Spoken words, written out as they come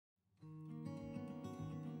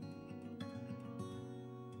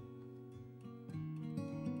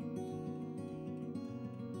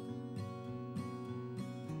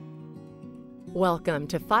Welcome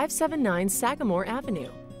to 579 Sagamore Avenue,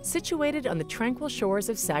 situated on the tranquil shores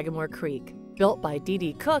of Sagamore Creek. Built by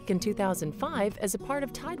D.D. Cook in 2005 as a part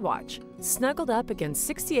of Tidewatch, snuggled up against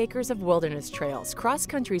 60 acres of wilderness trails,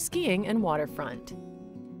 cross-country skiing, and waterfront.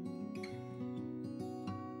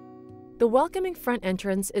 The welcoming front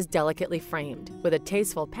entrance is delicately framed, with a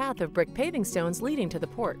tasteful path of brick paving stones leading to the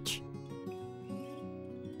porch.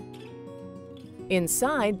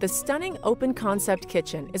 Inside, the stunning open-concept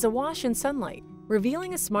kitchen is awash in sunlight,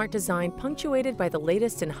 revealing a smart design punctuated by the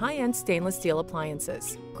latest in high-end stainless steel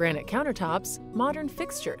appliances, granite countertops, modern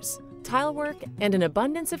fixtures, tile work, and an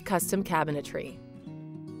abundance of custom cabinetry.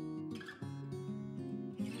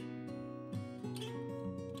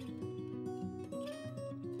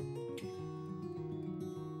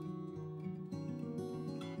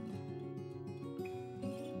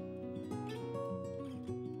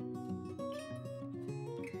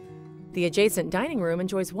 The adjacent dining room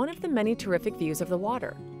enjoys one of the many terrific views of the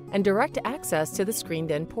water and direct access to the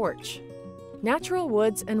screened-in porch. Natural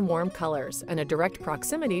woods and warm colors and a direct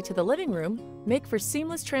proximity to the living room make for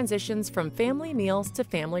seamless transitions from family meals to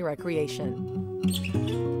family recreation.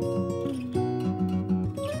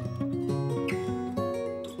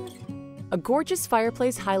 A gorgeous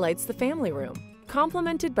fireplace highlights the family room,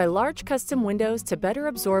 complemented by large custom windows to better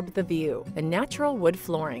absorb the view and natural wood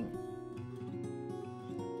flooring.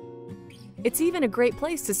 It's even a great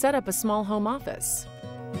place to set up a small home office.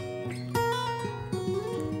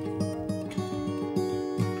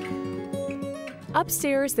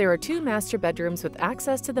 Upstairs, there are two master bedrooms with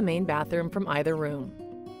access to the main bathroom from either room.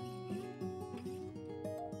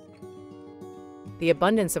 The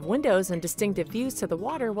abundance of windows and distinctive views to the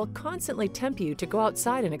water will constantly tempt you to go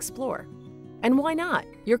outside and explore. And why not?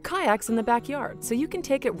 Your kayak's in the backyard, so you can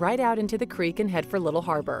take it right out into the creek and head for Little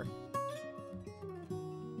Harbor.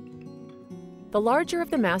 The larger of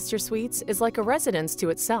the master suites is like a residence to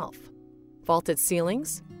itself. Vaulted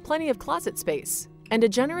ceilings, plenty of closet space, and a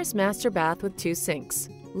generous master bath with 2 sinks,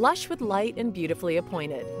 lush with light and beautifully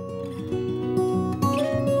appointed.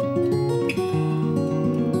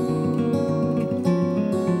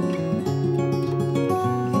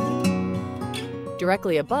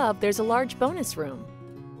 Directly above, there's a large bonus room.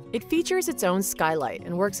 It features its own skylight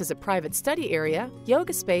and works as a private study area,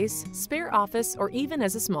 yoga space, spare office, or even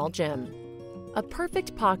as a small gym. A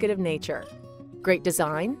perfect pocket of nature, great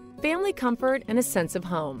design, family comfort, and a sense of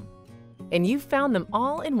home. And you've found them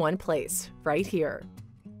all in one place, right here.